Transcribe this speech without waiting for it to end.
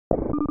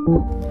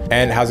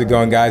And how's it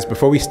going, guys?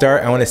 Before we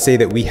start, I want to say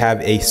that we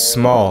have a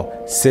small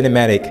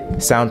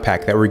cinematic sound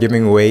pack that we're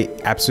giving away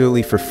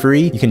absolutely for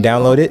free. You can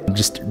download it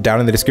just down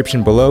in the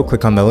description below.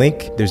 Click on the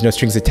link. There's no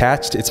strings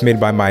attached. It's made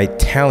by my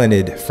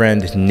talented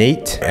friend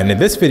Nate. And in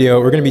this video,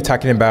 we're going to be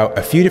talking about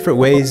a few different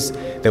ways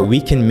that we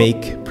can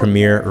make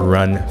Premiere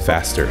run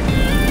faster.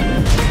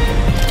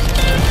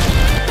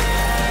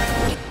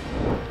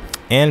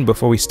 And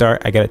before we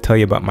start, I gotta tell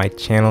you about my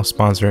channel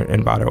sponsor,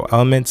 Envato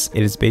Elements.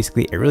 It is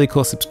basically a really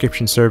cool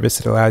subscription service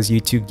that allows you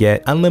to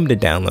get unlimited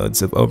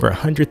downloads of over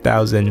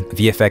 100,000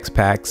 VFX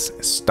packs,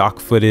 stock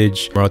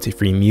footage,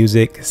 royalty-free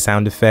music,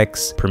 sound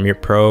effects, Premiere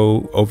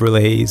Pro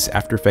overlays,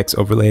 After Effects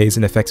overlays,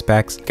 and effects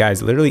packs.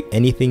 Guys, literally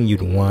anything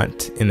you'd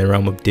want in the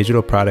realm of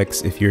digital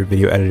products if you're a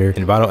video editor.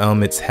 Envato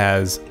Elements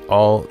has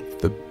all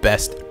the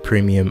best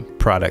premium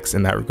products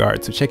in that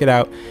regard. So check it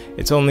out.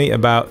 It's only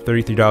about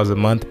 $33 a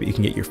month, but you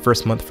can get your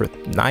first month for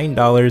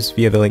 $9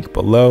 via the link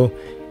below.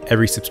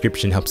 Every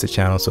subscription helps the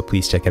channel, so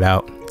please check it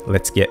out.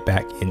 Let's get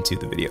back into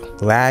the video.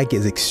 Lag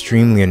is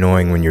extremely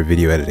annoying when you're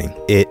video editing.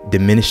 It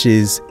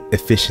diminishes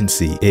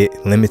efficiency.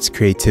 It limits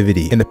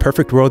creativity. In the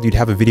perfect world, you'd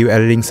have a video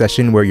editing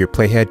session where your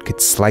playhead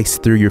could slice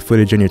through your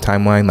footage on your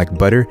timeline like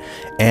butter,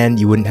 and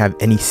you wouldn't have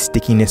any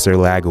stickiness or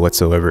lag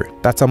whatsoever.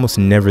 That's almost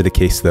never the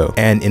case though.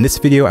 And in this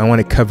video, I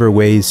want to cover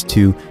ways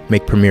to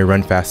make Premiere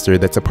run faster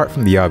that's apart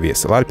from the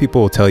obvious. A lot of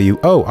people will tell you,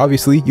 oh,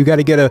 obviously you got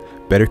to get a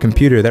better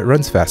computer that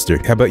runs faster.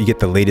 How about you get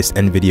the latest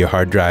NVIDIA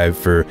hard drive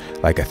for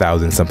like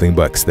 $1,000 something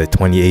bucks, the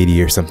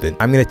 2080 or something.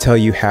 I'm going to tell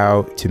you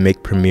how to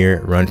make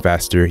Premiere run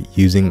faster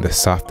using the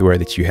software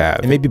that you have,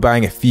 and maybe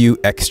buying a few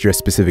extra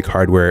specific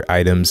hardware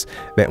items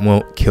that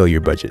won't kill your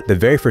budget. The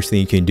very first thing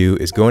you can do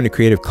is go into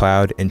Creative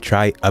Cloud and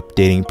try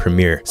updating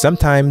Premiere.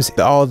 Sometimes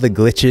all the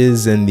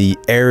glitches and the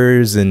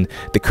errors and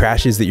the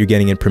crashes that you're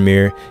getting in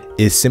Premiere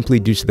is simply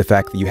due to the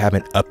fact that you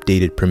haven't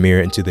updated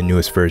Premiere into the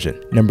newest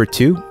version. Number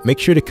two, make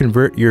sure to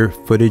convert your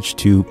footage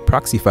to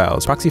proxy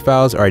files. Proxy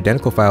files are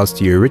identical files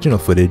to your original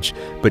footage,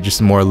 but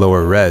just more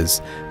lower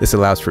res. This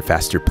allows for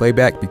faster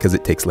playback because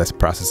it takes less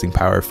processing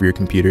power for your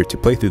computer to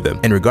play through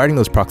them. And regarding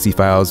those proxy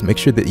files, make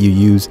sure that you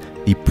use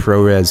the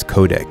ProRes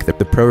codec. The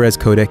ProRes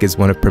codec is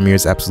one of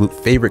Premiere's absolute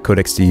favorite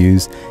codecs to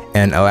use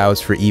and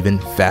allows for even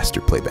faster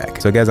playback.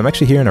 So guys, I'm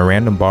actually here in a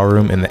random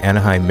ballroom in the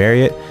Anaheim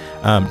Marriott,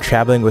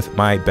 traveling with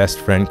my best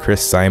friend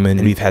Chris Simon,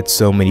 and we've had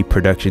so many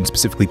production,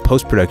 specifically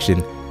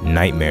post-production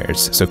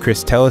nightmares. So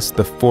Chris, tell us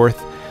the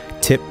fourth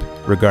tip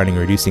regarding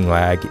reducing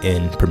lag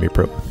in Premiere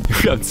Pro.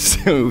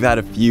 We've had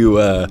a few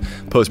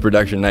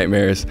post-production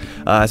nightmares.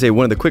 I say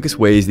one of the quickest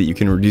ways that you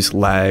can reduce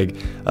lag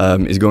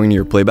is going to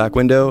your playback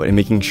window and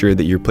making sure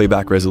that your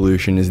playback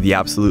resolution is the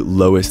absolute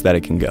lowest that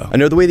it can go.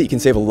 Another way that you can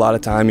save a lot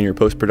of time in your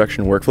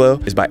post-production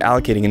workflow is by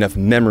allocating enough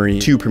memory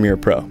to Premiere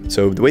Pro.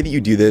 So the way that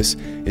you do this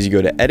is you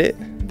go to Edit,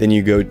 then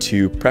you go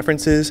to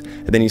Preferences,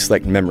 and then you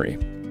select Memory.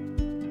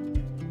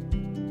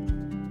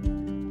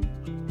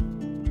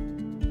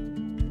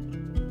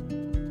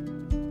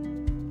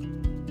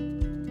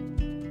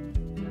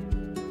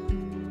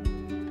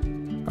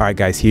 Alright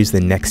guys, here's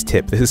the next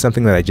tip. This is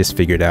something that I just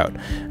figured out.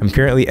 I'm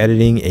currently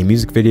editing a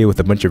music video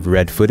with a bunch of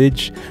red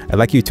footage. I'd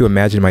like you to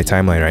imagine my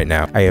timeline right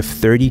now. I have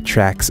 30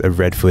 tracks of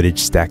red footage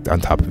stacked on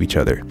top of each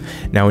other.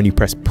 Now when you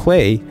press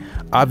play,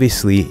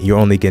 obviously you're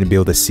only going to be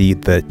able to see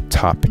the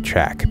top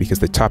track because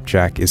the top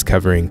track is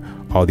covering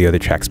all the other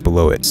tracks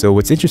below it. So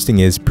what's interesting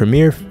is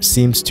Premiere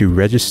seems to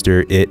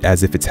register it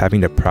as if it's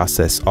having to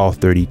process all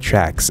 30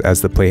 tracks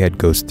as the playhead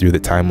goes through the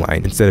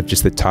timeline instead of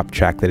just the top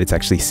track that it's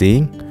actually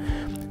seeing.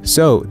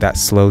 So that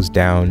slows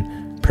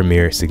down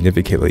Premiere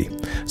significantly.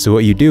 So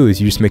what you do is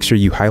you just make sure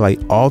you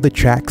highlight all the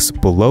tracks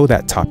below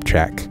that top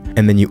track,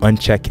 and then you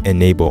uncheck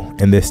Enable,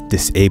 and this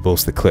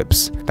disables the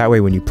clips. That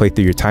way when you play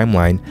through your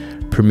timeline,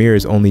 Premiere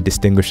is only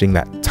distinguishing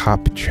that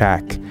top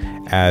track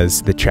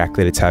as the track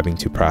that it's having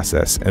to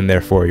process, and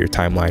therefore your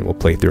timeline will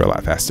play through a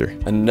lot faster.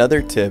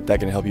 Another tip that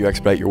can help you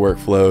expedite your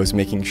workflow is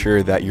making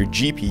sure that your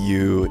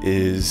GPU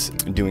is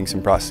doing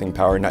some processing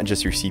power, not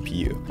just your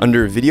CPU.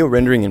 Under Video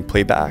Rendering and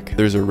Playback,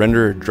 there's a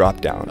renderer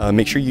dropdown.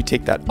 Make sure you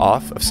take that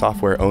off of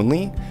Software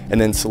Only, and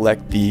then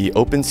select the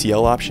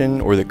OpenCL option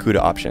or the CUDA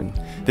option.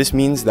 This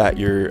means that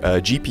your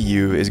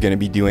GPU is going to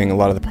be doing a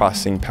lot of the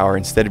processing power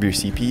instead of your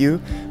CPU,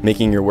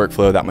 making your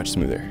workflow that much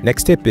smoother.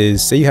 Next tip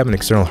is, say you have an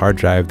external hard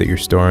drive that you're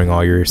storing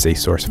all your, say,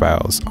 source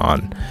files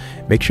on.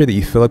 Make sure that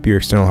you fill up your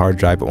external hard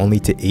drive only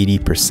to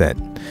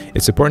 80%.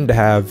 It's important to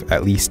have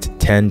at least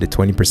 10 to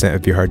 20%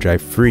 of your hard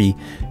drive free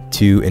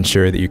to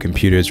ensure that your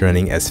computer is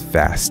running as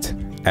fast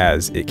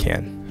as it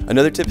can.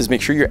 Another tip is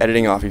make sure you're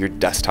editing off of your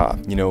desktop.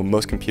 You know,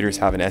 most computers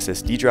have an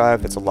SSD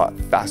drive that's a lot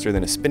faster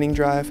than a spinning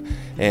drive,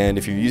 and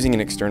if you're using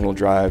an external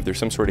drive, there's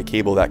some sort of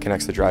cable that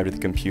connects the drive to the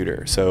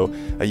computer. So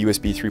a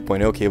USB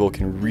 3.0 cable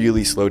can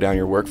really slow down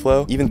your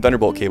workflow. Even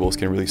Thunderbolt cables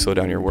can really slow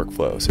down your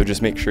workflow. So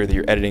just make sure that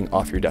you're editing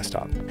off your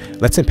desktop.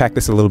 Let's unpack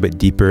this a little bit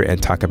deeper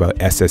and talk about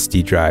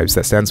SSD drives.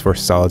 That stands for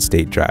solid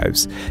state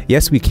drives.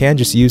 Yes, we can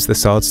just use the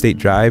solid state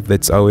drive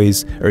that's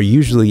always or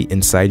usually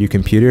inside your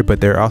computer,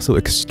 but there are also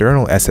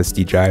external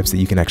SSD drives that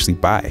you can actually actually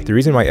buy. The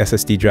reason why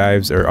SSD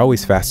drives are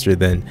always faster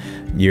than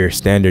your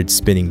standard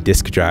spinning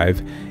disk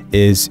drive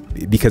is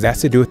because it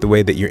has to do with the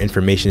way that your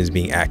information is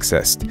being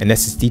accessed. An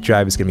SSD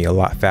drive is going to be a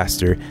lot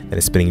faster than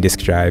a spinning disk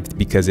drive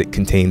because it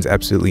contains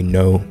absolutely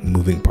no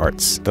moving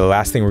parts. The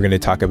last thing we're going to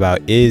talk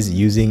about is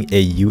using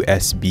a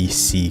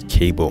USB-C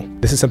cable.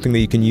 This is something that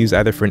you can use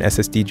either for an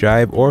SSD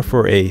drive or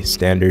for a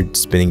standard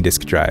spinning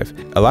disk drive.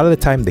 A lot of the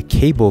time, the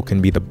cable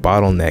can be the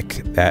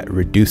bottleneck that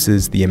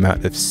reduces the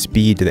amount of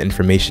speed that the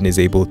information is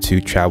able to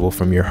travel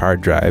from your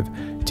hard drive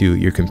to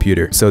your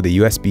computer. So the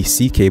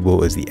USB-C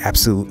cable is the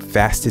absolute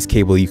fastest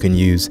cable you can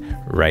use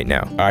right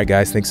now. All right,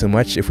 guys, thanks so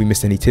much. If we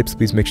missed any tips,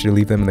 please make sure to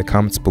leave them in the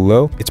comments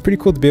below. It's pretty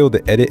cool to be able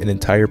to edit an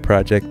entire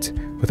project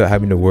without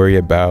having to worry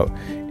about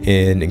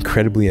an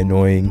incredibly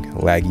annoying,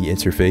 laggy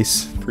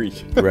interface.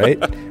 Preach. Right?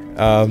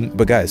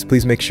 But guys,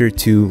 please make sure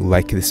to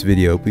like this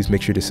video. Please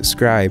make sure to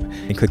subscribe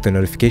and click the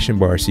notification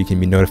bar so you can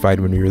be notified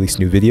when we release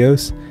new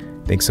videos.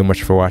 Thanks so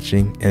much for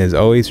watching. And as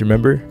always,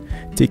 remember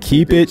to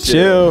keep it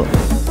chill.